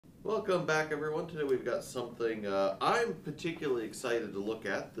Welcome back, everyone. Today we've got something I'm particularly excited to look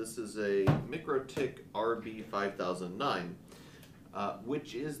at. This is a Mikrotik RB5009,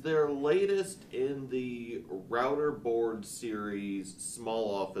 which is their latest in the router board series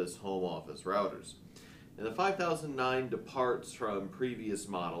small office, home office routers. And the 5009 departs from previous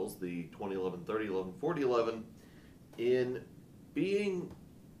models, the 2011, 3011, 4011, in being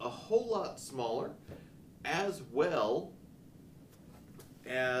a whole lot smaller, as well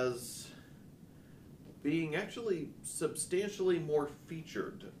as being actually substantially more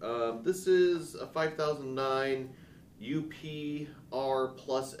featured. This is a 5009 UPr+S+IN,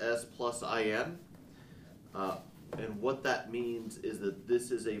 and what that means is that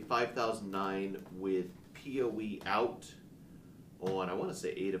this is a 5009 with PoE out on, I want to say,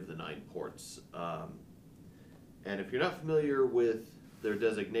 8 of the 9 ports. And if you're not familiar with their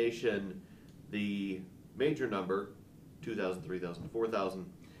designation, the major number, 2,000, 3,000, 4,000,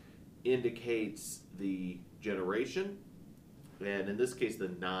 indicates the generation, and in this case the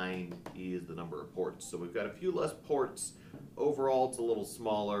 9 is the number of ports. So we've got a few less ports. Overall it's a little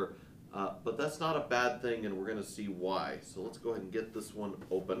smaller, but that's not a bad thing, and we're going to see why. So let's go ahead and get this one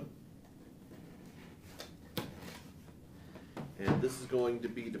open. And this is going to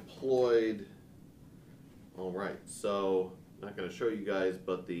be deployed. Alright, so I'm not going to show you guys,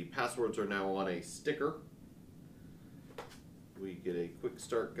 but the passwords are now on a sticker. We get a quick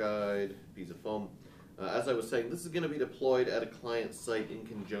start guide, piece of foam. As I was saying, this is going to be deployed at a client site in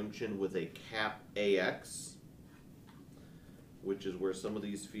conjunction with a CAP AX, which is where some of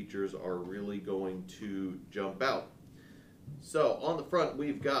these features are really going to jump out. So on the front,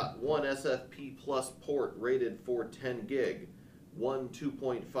 we've got one SFP Plus port rated for 10 gig, one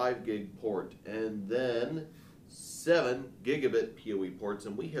 2.5 gig port, and then 7 gigabit PoE ports,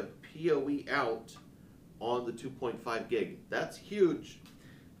 and we have PoE out on the 2.5 gig. That's huge.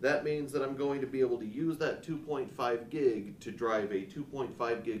 That means that I'm going to be able to use that 2.5 gig to drive a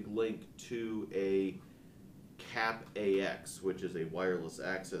 2.5 gig link to a CAP AX, which is a wireless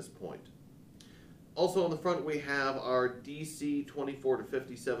access point. Also on the front we have our DC 24 to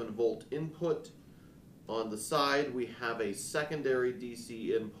 57 volt input. On the side we have a secondary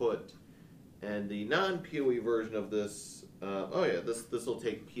DC input, and the non-PoE version of this, this will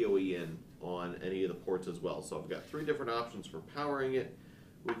take PoE in on any of the ports as well. So I've got 3 different options for powering it.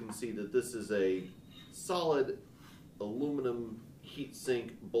 We can see that this is a solid aluminum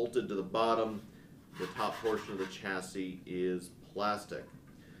heatsink bolted to the bottom. The top portion of the chassis is plastic.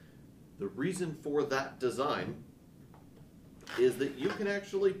 The reason for that design is that you can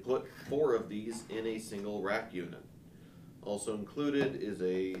actually put 4 of these in a single rack unit. Also included is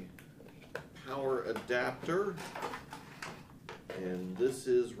a power adapter, and this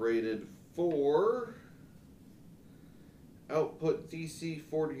is rated for output DC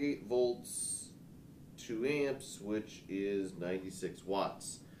 48 volts, 2 amps, which is 96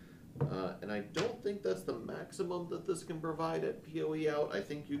 watts. And I don't think that's the maximum that this can provide at PoE out. I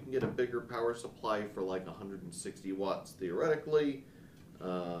think you can get a bigger power supply for like 160 watts theoretically.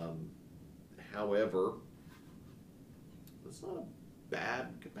 However, it's not a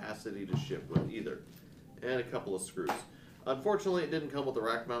bad capacity to ship with either. And a couple of screws. Unfortunately, it didn't come with a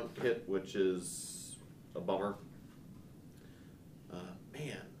rack mount kit, which is a bummer.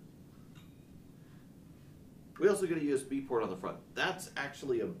 Man. We also get a USB port on the front. That's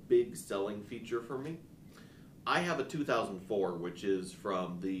actually a big selling feature for me. I have a 2004, which is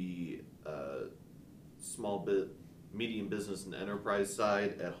from the medium business and enterprise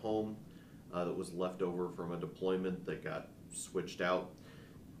side at home, that was left over from a deployment that got switched out.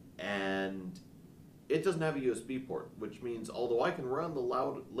 And it doesn't have a USB port, which means although I can run the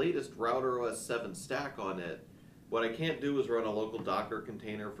latest Router OS 7 stack on it, what I can't do is run a local Docker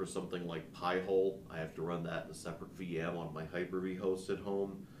container for something like Pi-hole. I have to run that in a separate VM on my Hyper-V host at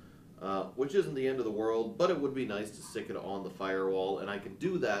home, which isn't the end of the world, but it would be nice to stick it on the Firewall, and I can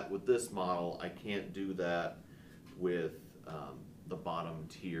do that with this model. I can't do that with the bottom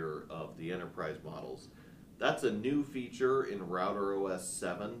tier of the enterprise models. That's a new feature in Router OS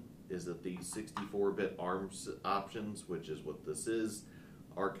 7, is that the 64-bit ARM options, which is what this is,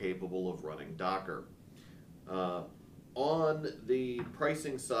 are capable of running Docker. On the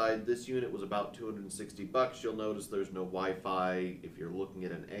pricing side, this unit was about $260. You'll notice there's no Wi-Fi. If you're looking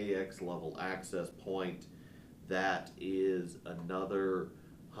at an AX level access point, that is another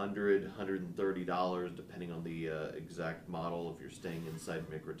 $100, $130, depending on the exact model if you're staying inside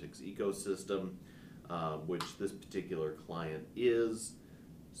Mikrotik's ecosystem, which this particular client is.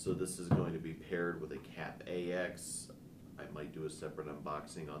 So this is going to be paired with a CAP AX. I might do a separate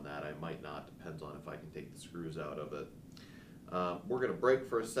unboxing on that. I might not. Depends on if I can take the screws out of it. We're going to break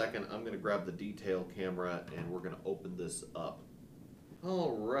for a second. I'm going to grab the detail camera and we're going to open this up.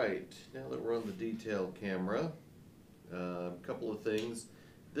 All right, now that we're on the detail camera, a couple of things.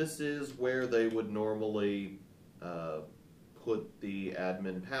 This is where they would normally put the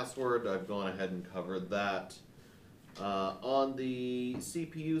admin password. I've gone ahead and covered that. On the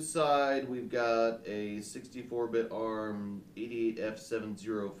CPU side, we've got a 64-bit ARM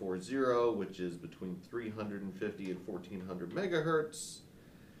 88F7040, which is between 350 and 1400 megahertz.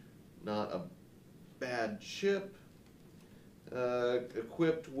 Not a bad chip.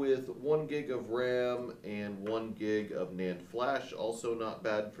 Equipped with 1 gig of RAM and 1 gig of NAND flash, also not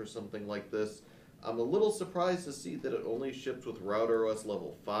bad for something like this. I'm a little surprised to see that it only ships with Router OS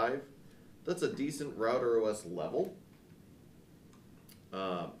level 5. That's a decent Router OS level.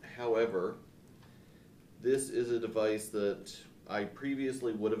 However, this is a device that I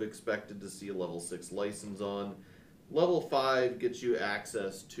previously would have expected to see a level 6 license on. Level 5 gets you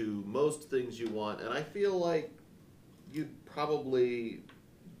access to most things you want, and I feel like you'd probably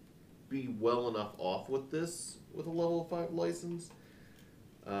be well enough off with this with a level 5 license.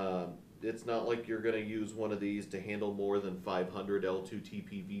 It's not like you're going to use one of these to handle more than 500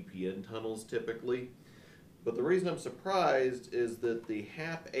 L2TP VPN tunnels typically. But the reason I'm surprised is that the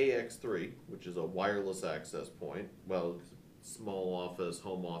HAP AX3, which is a wireless access point, well, small office,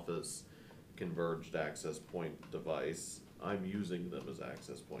 home office, converged access point device, I'm using them as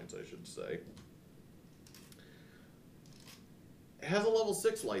access points, I should say, has a level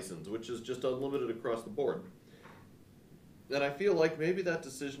 6 license, which is just unlimited across the board. And I feel like maybe that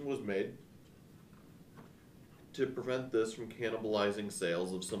decision was made to prevent this from cannibalizing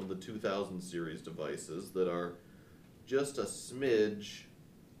sales of some of the 2000 series devices that are just a smidge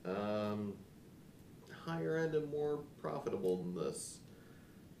higher end and more profitable than this.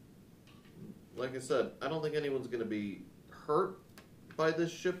 Like I said, I don't think anyone's going to be hurt by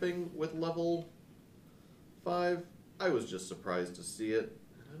this shipping with level 5. I was just surprised to see it.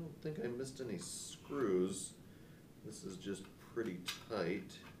 I don't think I missed any screws. This is just pretty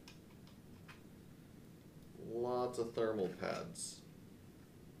tight. Lots of thermal pads.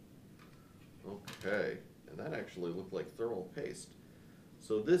 Okay, and that actually looked like thermal paste.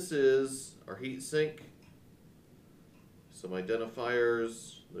 So this is our heat sink. Some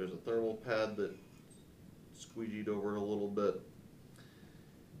identifiers. There's a thermal pad that squeegeed over a little bit.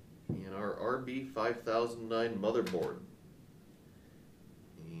 And our RB5009 motherboard.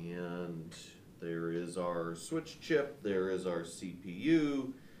 And there is our switch chip. There is our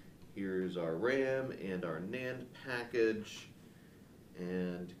CPU. Here's our RAM and our NAND package.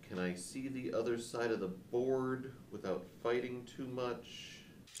 And can I see the other side of the board without fighting too much?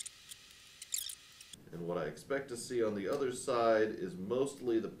 And what I expect to see on the other side is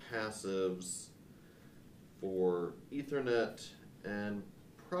mostly the passives for Ethernet and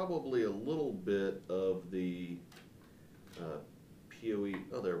probably a little bit of the PoE.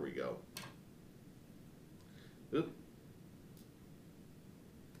 Oh, there we go. Oop.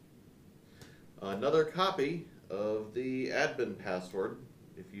 Another copy of the admin password,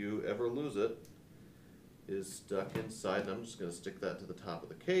 if you ever lose it, is stuck inside. And I'm just going to stick that to the top of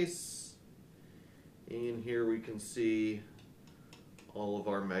the case. And here we can see all of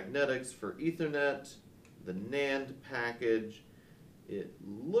our magnetics for Ethernet, the NAND package. It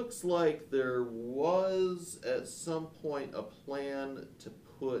looks like there was at some point a plan to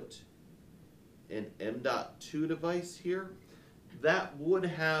put an M.2 device here. That would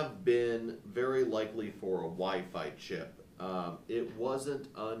have been very likely for a Wi-Fi chip. It wasn't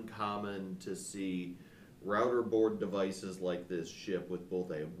uncommon to see router board devices like this ship with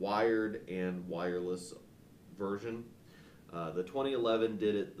both a wired and wireless version. The 2011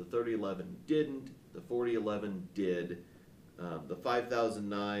 did it, the 3011 didn't, the 4011 did. The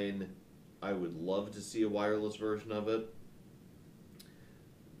 5009, I would love to see a wireless version of it,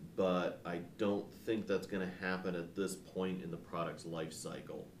 but I don't think that's going to happen at this point in the product's life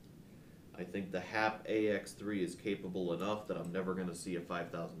cycle. I think the HAP AX3 is capable enough that I'm never going to see a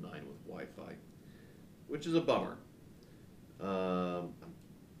 5009 with Wi-Fi, which is a bummer. I'm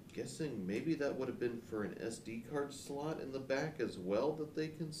guessing maybe that would have been for an SD card slot in the back as well that they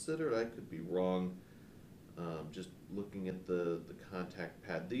considered. I could be wrong. Just looking at the contact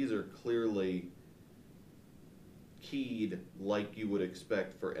pad, these are clearly keyed like you would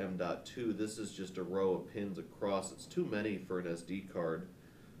expect for M.2. This is just a row of pins across. It's too many for an SD card.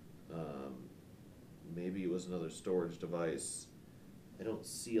 Maybe it was another storage device. I don't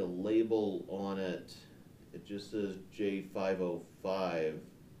see a label on it. It just says J505.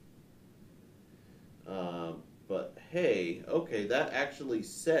 But hey, okay, that actually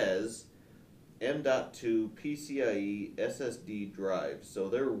says M.2 PCIe SSD drive. So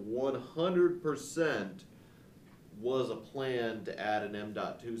there 100% was a plan to add an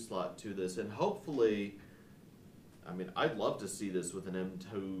M.2 slot to this, and hopefully, I mean, I'd love to see this with an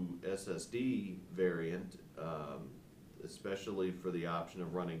M.2 SSD variant, especially for the option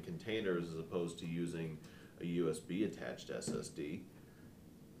of running containers as opposed to using a USB attached SSD.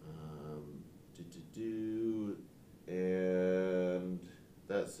 And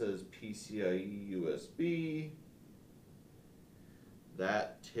that says PCIe USB.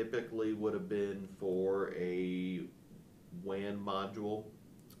 That typically would have been for a WAN module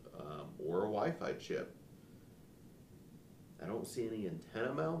or a Wi-Fi chip. I don't see any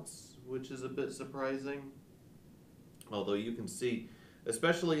antenna mounts, which is a bit surprising. Although you can see,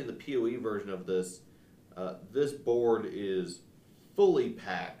 especially in the PoE version of this, this board is fully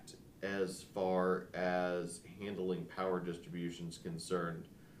packed as far as handling power distribution is concerned.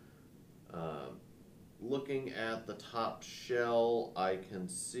 Looking at the top shell, I can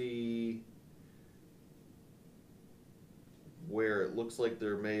see where it looks like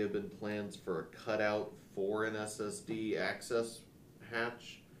there may have been plans for a cutout for an SSD access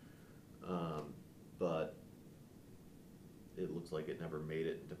hatch, but it looks like it never made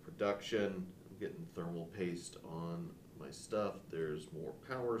it into production. I'm getting thermal paste on my stuff. There's more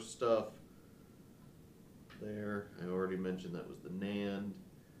power stuff there. I already mentioned that was the NAND.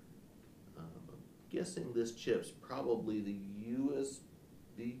 I'm guessing this chip's probably the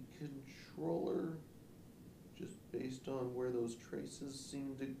USB controller, just based on where those traces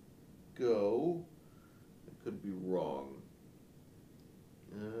seem to go. I could be wrong.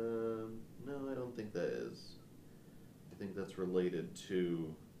 No, I don't think that is. I think that's related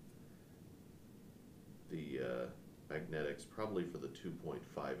to the magnetics, probably for the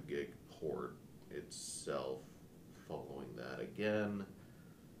 2.5 gig port itself. Following that again.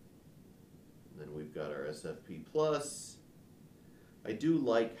 And then we've got our SFP Plus. I do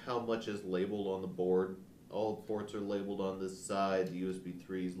like how much is labeled on the board. All ports are labeled on this side. The USB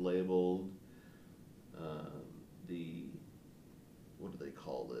 3 is labeled. What do they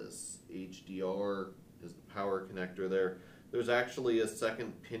call this? HDR is the power connector there. There's actually a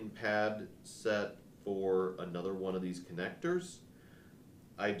second pin pad set for another one of these connectors.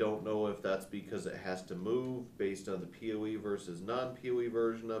 I don't know if that's because it has to move based on the PoE versus non-PoE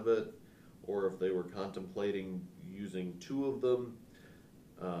version of it, or if they were contemplating using two of them.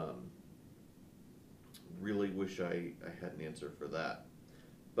 Really wish I had an answer for that.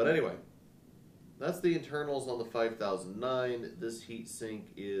 But anyway, that's the internals on the 5009. This heatsink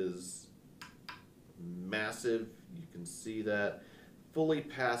is massive. You can see that. Fully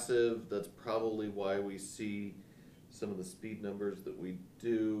passive. That's probably why we see some of the speed numbers that we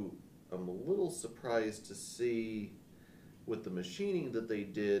do. I'm a little surprised to see with the machining that they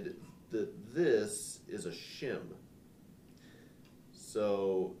did that this is a shim.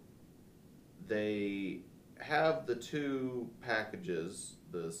 So they have the two packages,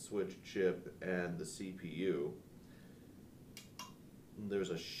 the switch chip and the CPU.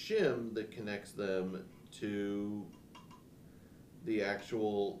 There's a shim that connects them to the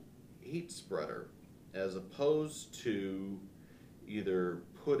actual heat spreader, as opposed to either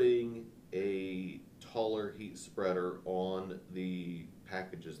putting a taller heat spreader on the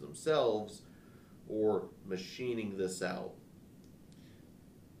packages themselves or machining this out.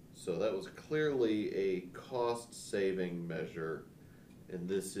 So that was clearly a cost-saving measure, and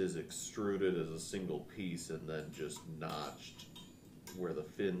this is extruded as a single piece and then just notched where the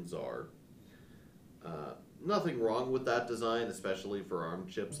fins are. Nothing wrong with that design, especially for ARM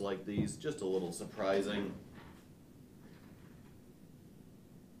chips like these, just a little surprising.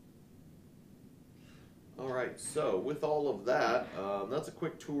 Alright, so with all of that, that's a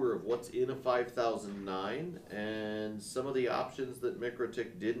quick tour of what's in a 5009 and some of the options that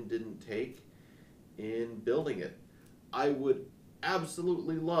Mikrotik did and didn't take in building it. I would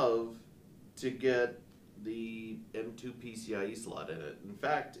absolutely love to get the M2 PCIe slot in it. In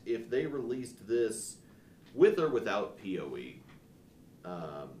fact, if they released this with or without PoE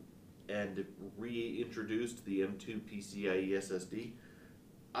and reintroduced the M2 PCIe SSD,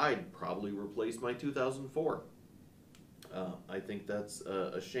 I'd probably replace my 2004. I think that's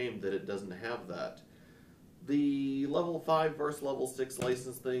a shame that it doesn't have that. The level 5 versus level 6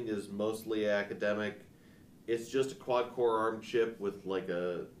 license thing is mostly academic. It's just a quad-core ARM chip with like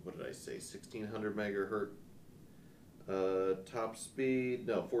a, what did I say, 1600 megahertz top speed?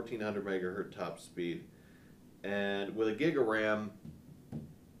 No, 1400 megahertz top speed. And with a gig of RAM,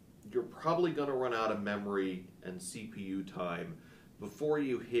 you're probably going to run out of memory and CPU time before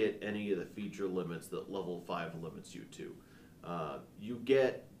you hit any of the feature limits that level 5 limits you to. You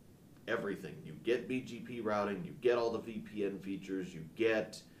get everything. You get BGP routing, you get all the VPN features, you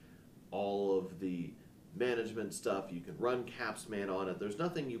get all of the management stuff, you can run CapsMan on it. There's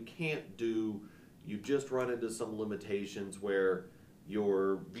nothing you can't do. You just run into some limitations where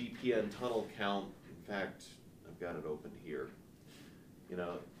your VPN tunnel count, in fact, I've got it open here, you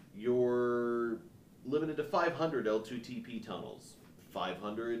know, you're limited to 500 L2TP tunnels,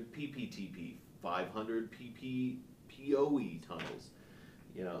 500 PPTP, 500 PPPoE tunnels.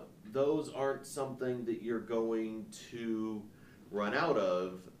 You know, those aren't something that you're going to run out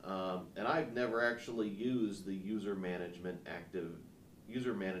of, and I've never actually used the user manager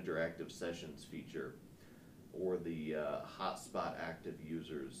active sessions feature or the hotspot active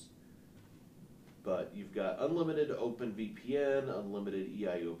users. But you've got unlimited OpenVPN, unlimited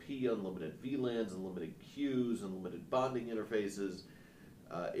EIOP, unlimited VLANs, unlimited queues, unlimited bonding interfaces.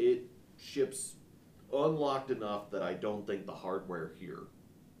 It ships unlocked enough that I don't think the hardware here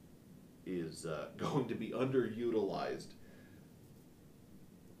is going to be underutilized.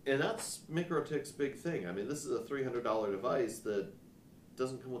 And that's Mikrotik's big thing. I mean, this is a $300 device that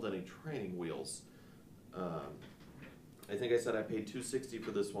doesn't come with any training wheels. I think I said I paid $260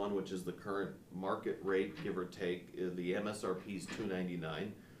 for this one, which is the current market rate, give or take. The MSRP is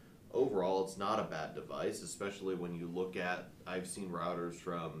 $299. Overall, it's not a bad device, especially when you look at, I've seen routers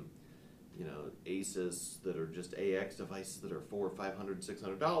from, you know, Asus that are just AX devices that are $400, $500,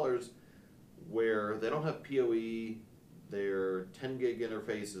 $600, where they don't have PoE. Their 10 gig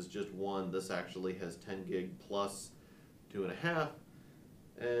interface is just one. This actually has 10 gig plus 2.5,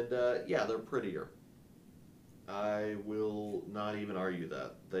 and yeah, they're prettier. I will not even argue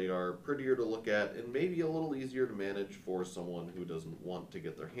that. They are prettier to look at and maybe a little easier to manage for someone who doesn't want to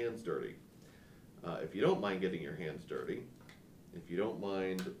get their hands dirty. If you don't mind getting your hands dirty, if you don't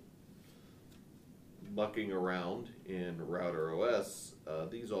mind mucking around in Router OS,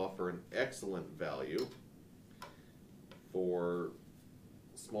 these offer an excellent value for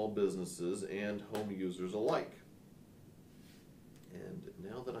small businesses and home users alike. And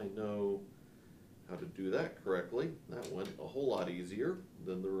now that I know how to do that correctly, that went a whole lot easier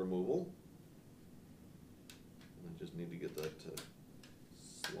than the removal. I just need to get that to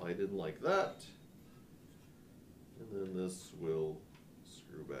slide in like that, and then this will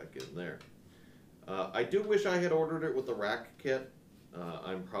screw back in there. I do wish I had ordered it with the rack kit.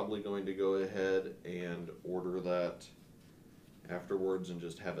 I'm probably going to go ahead and order that afterwards and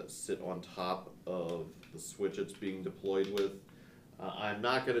just have it sit on top of the switch it's being deployed with. I'm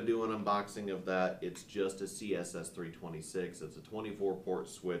not going to do an unboxing of that. It's just a CSS326. It's a 24 port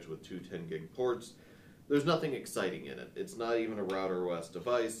switch with two 10 gig ports. There's nothing exciting in it. It's not even a Router OS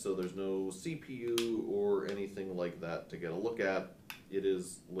device, so there's no CPU or anything like that to get a look at. It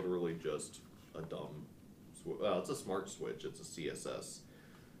is literally just a dumb switch. Well, it's a smart switch. It's a CSS.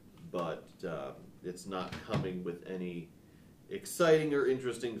 But it's not coming with any exciting or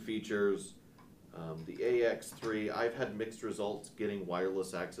interesting features. The AX3, I've had mixed results getting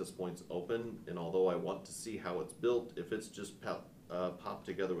wireless access points open, and although I want to see how it's built, if it's just popped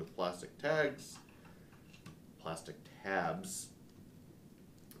together with plastic tabs,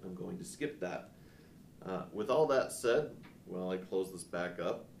 I'm going to skip that. With all that said, while I close this back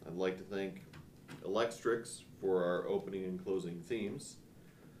up, I'd like to thank Electrix for our opening and closing themes.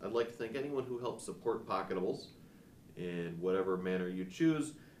 I'd like to thank anyone who helps support Pocketables in whatever manner you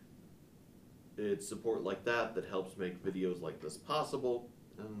choose. It's support like that that helps make videos like this possible.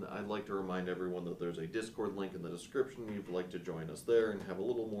 And I'd like to remind everyone that there's a Discord link in the description if you'd like to join us there and have a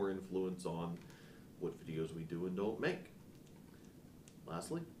little more influence on what videos we do and don't make.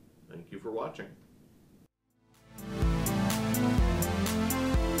 Lastly, thank you for watching.